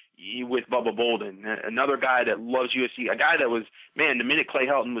now with Bubba Bolden, another guy that loves USC, a guy that was, man, the minute Clay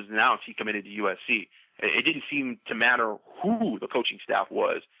Helton was announced, he committed to USC. It didn't seem to matter who the coaching staff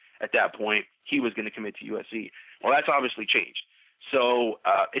was at that point. He was going to commit to USC. Well, that's obviously changed. So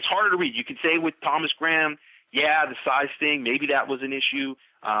it's harder to read. You could say with Thomas Graham, yeah, the size thing, maybe that was an issue.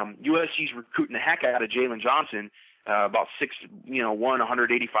 USC's recruiting the heck out of Jalen Johnson, about 6'1",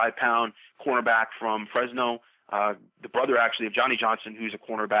 185-pound cornerback from Fresno. The brother actually of Johnny Johnson, who's a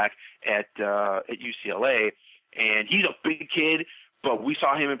cornerback at UCLA, and he's a big kid. But we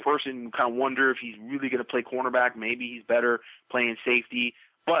saw him in person and kind of wonder if he's really going to play cornerback. Maybe he's better playing safety.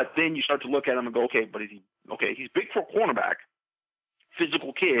 But then you start to look at him and go, okay, but he's big for a cornerback,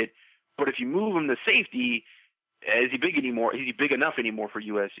 physical kid. But if you move him to safety, is he big anymore? Is he big enough anymore for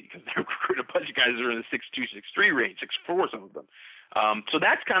USC? Because they're recruiting a bunch of guys that are in the 6'2", 6'3" range, 6'4", some of them. So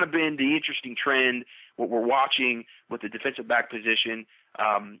that's kind of been the interesting trend, what we're watching with the defensive back position.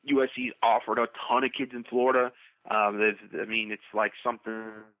 USC's offered a ton of kids in Florida. It's like something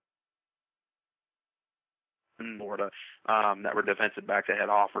in Florida that were defensive backs that had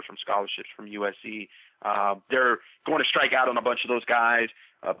offers from scholarships from USC. They're going to strike out on a bunch of those guys,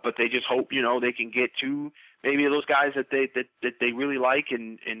 but they just hope, they can get to maybe those guys that they really like,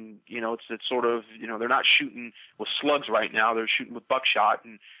 and it's sort of, they're not shooting with slugs right now. They're shooting with buckshot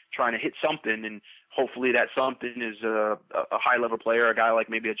and trying to hit something, and hopefully that something is a high level player, a guy like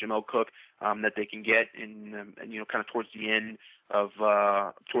maybe a Jamel Cook that they can get and kind of towards the end of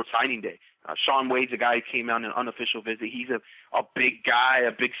towards signing day. Sean Wade's a guy who came out on an unofficial visit. He's a big guy,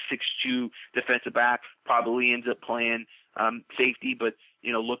 a big 6'2" defensive back, probably ends up playing safety, but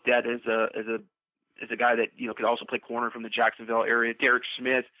looked at as a guy that could also play corner from the Jacksonville area. Derek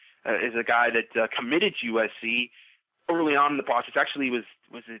Smith is a guy that committed to USC early on in the process. Actually, was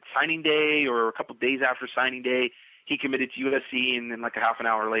it signing day or a couple of days after signing day? He committed to USC, and then like a half an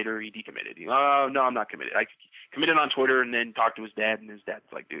hour later, he decommitted. Oh, no, I'm not committed. I committed on Twitter and then talked to his dad, and his dad's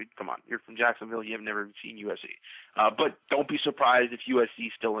like, dude, come on. You're from Jacksonville. You have never seen USC. But don't be surprised if USC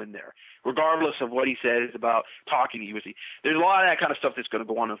is still in there, regardless of what he says about talking to USC. There's a lot of that kind of stuff that's going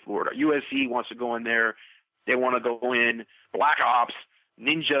to go on in Florida. USC wants to go in there. They want to go in Black Ops,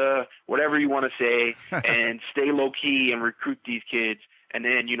 Ninja, whatever you want to say, and stay low-key and recruit these kids. And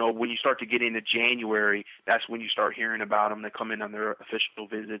then, when you start to get into January, that's when you start hearing about them. They come in on their official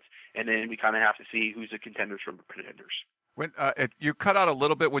visits, and then we kind of have to see who's the contenders from the pretenders. When you cut out a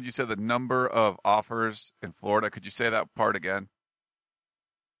little bit when you said the number of offers in Florida. Could you say that part again?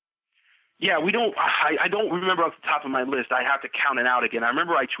 Yeah, I don't remember off the top of my list. I have to count it out again. I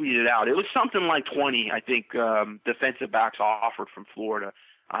remember I tweeted it out. It was something like 20, I think, defensive backs offered from Florida.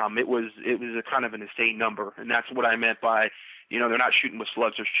 It was a kind of an insane number, and that's what I meant by, they're not shooting with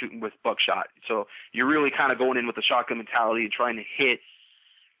slugs, they're shooting with buckshot. So you're really kind of going in with the shotgun mentality and trying to hit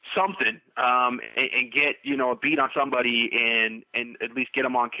something and get, a beat on somebody and at least get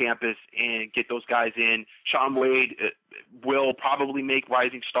them on campus and get those guys in. Sean Wade will probably make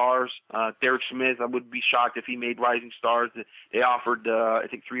Rising Stars. Derek Smith, I would be shocked if he made Rising Stars. They offered, I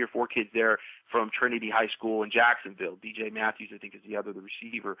think, 3 or 4 kids there from Trinity High School in Jacksonville. DJ Matthews, I think, is the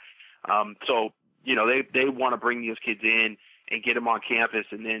receiver. So, they want to bring these kids in and get them on campus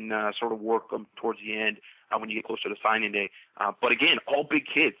and then sort of work them towards the end when you get closer to signing day. But again, all big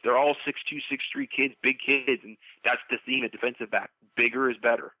kids. They're all 6'2", 6'3" kids, big kids, and that's the theme at defensive back. Bigger is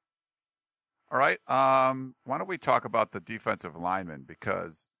better. All right. Why don't we talk about the defensive linemen?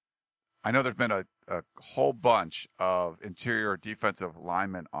 Because I know there's been a whole bunch of interior defensive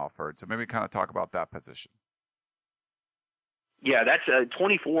linemen offered. So maybe kind of talk about that position. Yeah, that's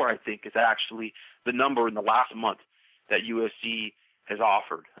 24, I think, is actually the number in the last month that USC has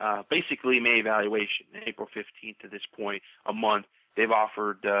offered. Basically, May evaluation, April 15th to this point, a month, they've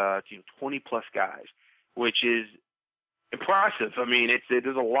offered 20-plus guys, which is impressive. I mean,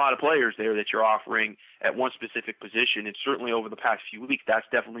 there's a lot of players there that you're offering at one specific position, and certainly over the past few weeks, that's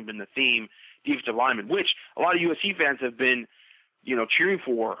definitely been the theme, defensive lineman, which a lot of USC fans have been cheering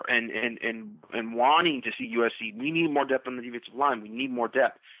for and wanting to see USC. We need more depth on the defensive line. We need more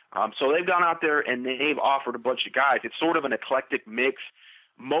depth. So they've gone out there and they've offered a bunch of guys. It's sort of an eclectic mix,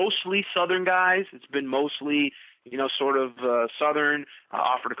 mostly Southern guys. It's been mostly, Southern,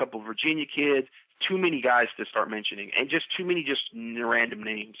 offered a couple of Virginia kids, too many guys to start mentioning, and just too many random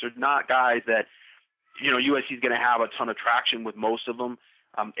names. There's not guys that, USC is going to have a ton of traction with most of them.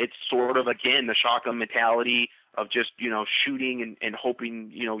 It's sort of, again, the shotgun mentality of just, shooting and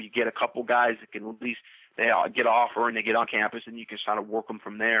hoping, you get a couple guys that can at least they get an offer and they get on campus and you can sort of work them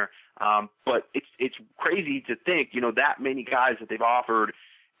from there. But it's crazy to think, that many guys that they've offered,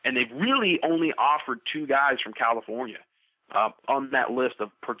 and they've really only offered 2 guys from California on that list of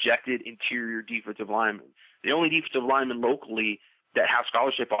projected interior defensive linemen. The only defensive linemen locally that have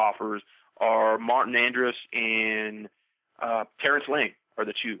scholarship offers are Martin Andrus and Terrence Lang are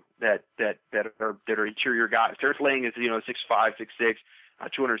the two that are interior guys. Terrence Lang is 6'5", 6'6",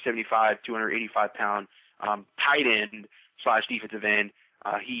 275, 285 pound tight end / defensive end.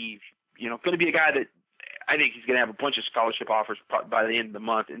 He's going to be a guy that I think he's going to have a bunch of scholarship offers by the end of the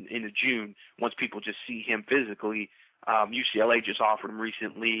month into June once people just see him physically. UCLA just offered him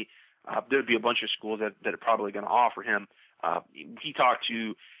recently. There'll be a bunch of schools that are probably going to offer him. He talked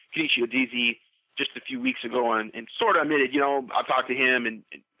to Kenichi Odezi just a few weeks ago and sort of admitted, I talked to him and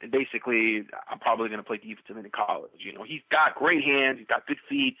basically I'm probably going to play defensive end in college. He's got great hands. He's got good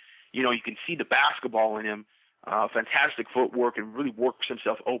feet. You can see the basketball in him. Fantastic footwork and really works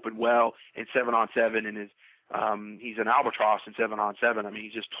himself open well in 7-on-7 and he's an albatross in 7-on-7. I mean,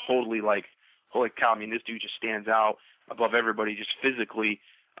 he's just totally like, holy cow. I mean, this dude just stands out above everybody just physically.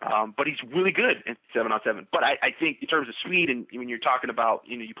 But he's really good in 7-on-7. But I think in terms of speed and when you're talking about,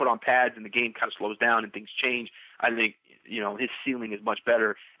 you put on pads and the game kind of slows down and things change, I think, his ceiling is much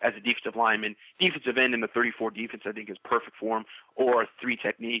better as a defensive lineman. Defensive end in the 34 defense, I think, is perfect for him, or a 3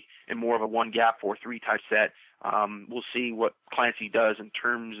 technique and more of a 1-gap 4-3 type set. We'll see what Clancy does in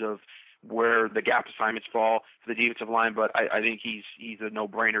terms of where the gap assignments fall for the defensive line, but I think he's a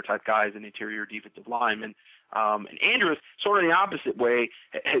no-brainer type guy as an interior defensive lineman. And Andrews, sort of the opposite way,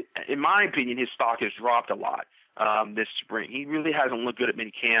 in my opinion, his stock has dropped a lot this spring. He really hasn't looked good at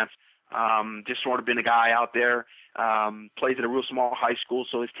many camps. Just sort of been a guy out there, plays at a real small high school,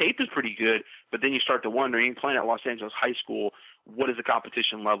 so his tape is pretty good. But then you start to wonder, he's playing at Los Angeles High School, what is the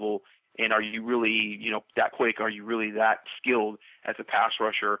competition level? And are you really, that quick? Are you really that skilled as a pass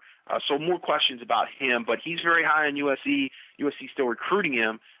rusher? So more questions about him, but he's very high in USC. USC's still recruiting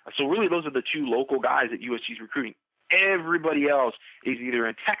him. So really those are the 2 local guys that USC's recruiting. Everybody else is either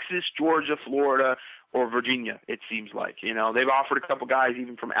in Texas, Georgia, Florida, or Virginia, it seems like. They've offered a couple guys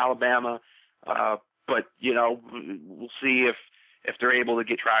even from Alabama, but, we'll see if they're able to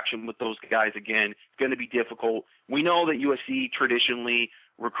get traction with those guys again. It's going to be difficult. We know that USC traditionally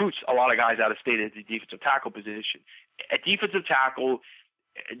recruits a lot of guys out of state at the defensive tackle position. At defensive tackle,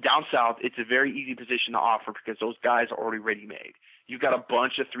 down south, it's a very easy position to offer because those guys are already ready-made. You've got a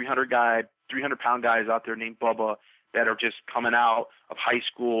bunch of 300-pound guys out there named Bubba that are just coming out of high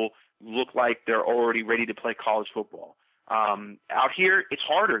school, look like they're already ready to play college football. Out here, it's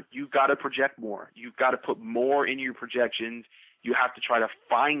harder. You've got to project more. You've got to put more in your projections. You have to try to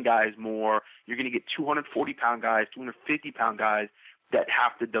find guys more. You're going to get 240-pound guys, 250-pound guys that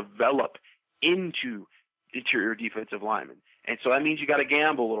have to develop into interior defensive linemen. And so that means you got to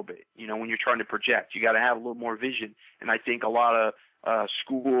gamble a little bit, when you're trying to project. You got to have a little more vision. And I think a lot of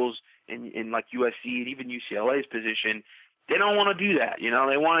schools in like USC and even UCLA's position, they don't want to do that.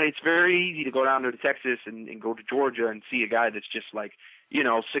 It's very easy to go down to Texas and go to Georgia and see a guy that's just like,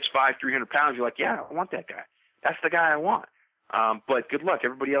 6'5", 300 pounds. You're like, yeah, I want that guy. That's the guy I want. But good luck.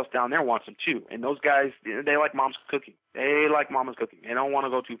 Everybody else down there wants them too. And those guys, they like mom's cooking. They like mama's cooking. They don't want to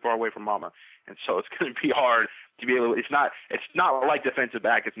go too far away from mama. And so it's going to be hard to be able to, it's not like defensive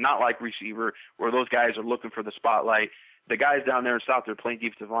back. It's not like receiver where those guys are looking for the spotlight. The guys down there in South, they're playing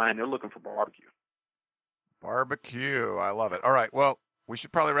defensive line. They're looking for barbecue. Barbecue. I love it. All right. Well, we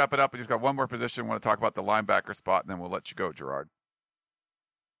should probably wrap it up. We just got one more position. I want to talk about the linebacker spot, and then we'll let you go, Gerard.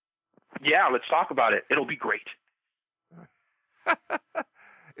 Yeah, let's talk about it. It'll be great.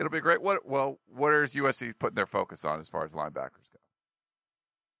 It'll be great. What is USC putting their focus on as far as linebackers go?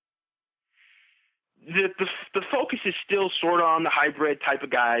 The focus is still sort of on the hybrid type of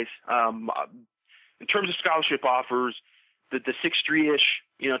guys. In terms of scholarship offers, the 6'3-ish,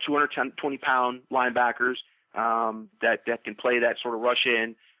 220-pound linebackers that can play that sort of rush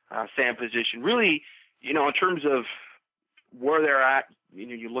in Sam position. Really, in terms of where they're at,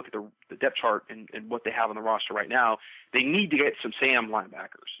 you look at the depth chart and what they have on the roster right now, they need to get some Sam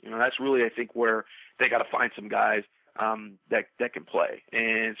linebackers. That's really, I think, where they got to find some guys that can play.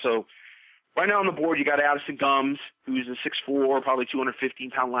 And so right now on the board, you got Addison Gumbs, who's a 6'4", probably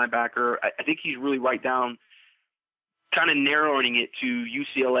 215-pound linebacker. I think he's really right down, kind of narrowing it to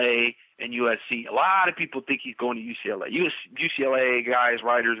UCLA and USC. A lot of people think he's going to UCLA. UCLA guys,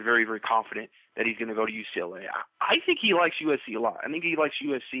 writers are very, very confident that he's going to go to UCLA. I think he likes USC a lot. I think he likes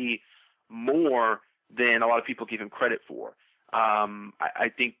USC more than a lot of people give him credit for.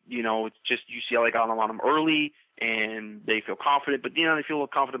 I think, it's just UCLA got on him early and they feel confident, but, they feel a little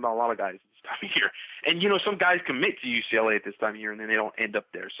confident about a lot of guys this time of year. And, some guys commit to UCLA at this time of year and then they don't end up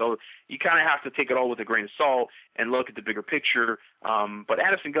there. So you kind of have to take it all with a grain of salt and look at the bigger picture. But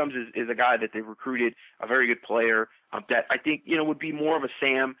Addison Gumbs is a guy that they've recruited, a very good player that I think, would be more of a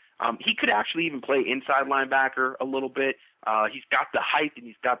Sam. He could actually even play inside linebacker a little bit. He's got the height and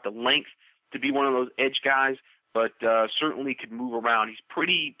he's got the length to be one of those edge guys, but certainly could move around. He's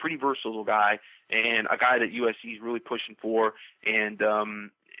pretty versatile guy, and a guy that USC is really pushing for, and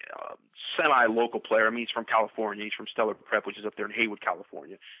semi-local player. I mean, he's from California. He's from Stellar Prep, which is up there in Haywood,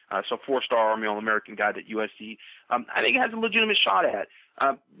 California. So 4-star Army All-American guy that USC, I think, has a legitimate shot at.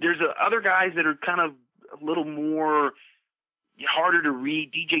 There's other guys that are kind of a little more harder to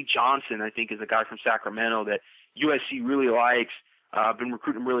read. DJ Johnson, I think, is a guy from Sacramento that USC really likes. Been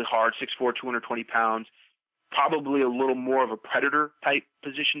recruiting really hard, 6'4", 220 pounds. Probably a little more of a predator-type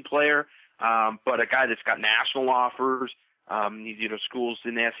position player, but a guy that's got national offers. He's, schools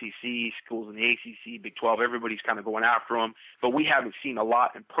in the SEC, schools in the ACC, Big 12, everybody's kind of going after him, but we haven't seen a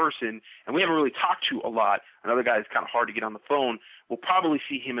lot in person, and we haven't really talked to a lot. Another guy that's kind of hard to get on the phone. We'll probably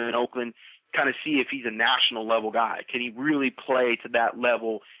see him in Oakland, kind of see if he's a national level guy. Can he really play to that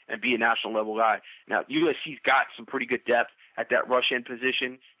level and be a national level guy? Now, USC's got some pretty good depth at that rush end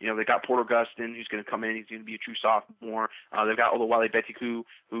position. They got Porter Gustin, who's going to come in. He's going to be a true sophomore. They've got Olawale Betiku,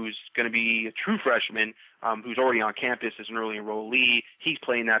 who's going to be a true freshman, who's already on campus as an early enrollee. He's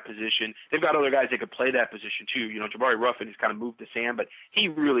playing that position. They've got other guys that could play that position too. Jabari Ruffin has kind of moved to Sam, but he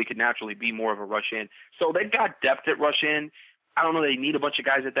really could naturally be more of a rush end. So they've got depth at rush end. I don't know they need a bunch of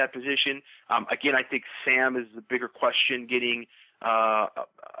guys at that position. Again, I think Sam is the bigger question, getting a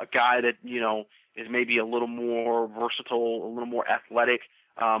guy that, is maybe a little more versatile, a little more athletic.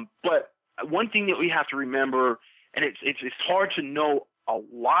 But one thing that we have to remember, and it's hard to know a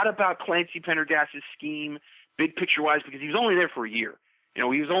lot about Clancy Pendergast's scheme, big picture-wise, because he was only there for a year. He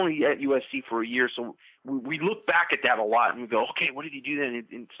was only at USC for a year, so we look back at that a lot and we go, okay, what did he do then?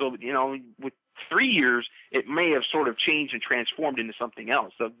 And so, with 3 years, it may have sort of changed and transformed into something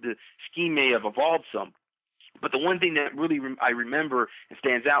else. So the scheme may have evolved some. But the one thing that really I remember and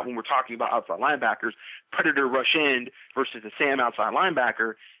stands out when we're talking about outside linebackers, predator rush end versus the Sam outside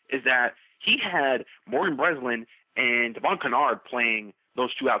linebacker, is that he had Morgan Breslin and Devon Kennard playing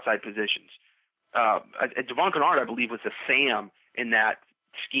those two outside positions. Devon Kennard, I believe, was the Sam in that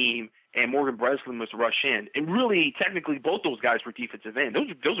scheme, and Morgan Breslin was the rush end. And really, technically, both those guys were defensive end.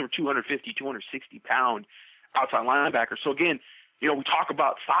 Those were 250, 260-pound outside linebackers. So, again, we talk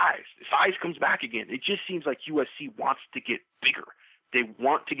about size. Size comes back again. It just seems like USC wants to get bigger. They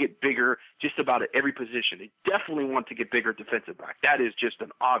want to get bigger just about at every position. They definitely want to get bigger at defensive back. That is just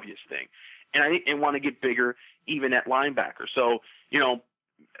an obvious thing. And want to get bigger even at linebacker. So,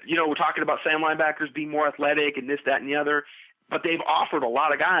 we're talking about Sam linebackers being more athletic and this, that, and the other. But they've offered a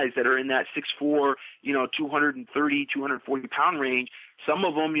lot of guys that are in that 6'4", 230, 240-pound range. Some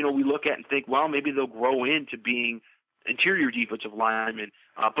of them, we look at and think, well, maybe they'll grow into being interior defensive linemen,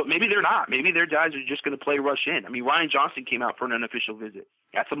 but maybe they're not. Maybe their guys are just going to play rush in. I mean, Ryan Johnson came out for an unofficial visit.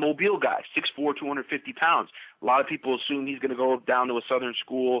 That's a Mobile guy, 6'4", 250 pounds. A lot of people assume he's going to go down to a Southern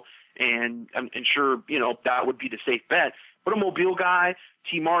school, and sure, that would be the safe bet. But a Mobile guy,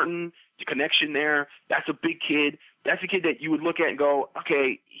 T. Martin, the connection there, that's a big kid. That's a kid that you would look at and go,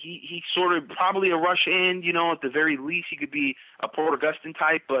 okay, he's sort of probably a rush end, at the very least he could be a Porter Gustin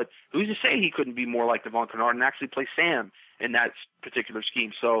type, but who's to say he couldn't be more like Devon Kennard and actually play Sam in that particular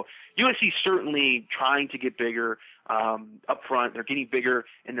scheme. So USC's certainly trying to get bigger up front. They're getting bigger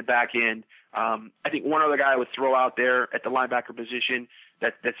in the back end. I think one other guy I would throw out there at the linebacker position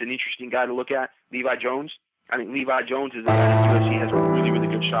that's an interesting guy to look at, Levi Jones. I think Levi Jones is a guy that USC has a really, really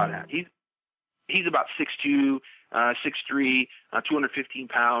good shot at. He's about 6'2", 6'3", 215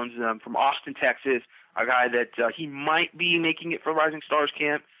 pounds, from Austin, Texas, a guy that he might be making it for Rising Stars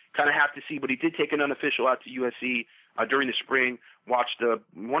camp. Kind of have to see, but he did take an unofficial out to USC during the spring, watched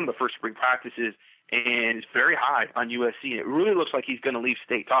one of the first spring practices, and is very high on USC. It really looks like he's going to leave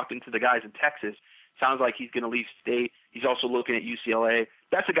state. Talking to the guys in Texas, sounds like he's going to leave state. He's also looking at UCLA.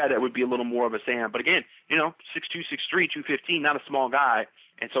 That's a guy that would be a little more of a Sam. But again, 6'2", 6'3", 215, not a small guy.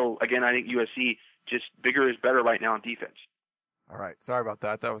 And so, again, I think USC, just bigger is better right now on defense. All right. Sorry about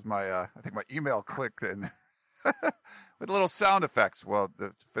that. That was my, I think my email clicked in with little sound effects. Well,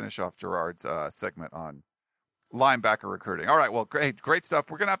 to finish off Gerard's segment on linebacker recruiting. All right. Well, great stuff.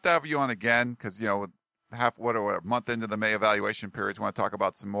 We're going to have you on again because, with a month into the May evaluation periods, we want to talk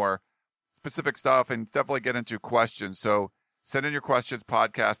about some more specific stuff and definitely get into questions. So send in your questions,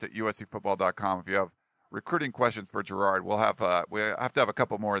 podcast@uscfootball.com. If you have recruiting questions for Gerard, we have to have a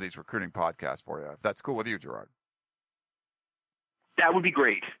couple more of these recruiting podcasts for you. If that's cool with you, Gerard. That would be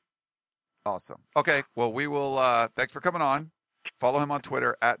great. Awesome. Okay. Well, we will, thanks for coming on. Follow him on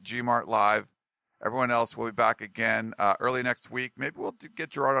Twitter @GMartLive. Everyone else will be back again, early next week. Maybe we'll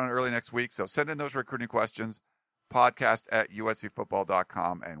get Gerard on early next week. So send in those recruiting questions,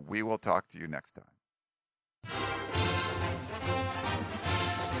 podcast@uscfootball.com, and we will talk to you next time.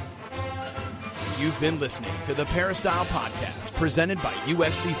 You've been listening to the Peristyle Podcast, presented by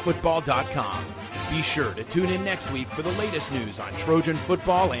USCFootball.com. Be sure to tune in next week for the latest news on Trojan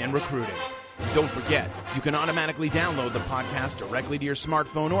football and recruiting. And don't forget, you can automatically download the podcast directly to your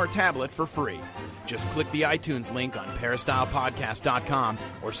smartphone or tablet for free. Just click the iTunes link on peristylepodcast.com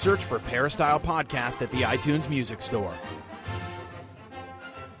or search for Peristyle Podcast at the iTunes Music Store.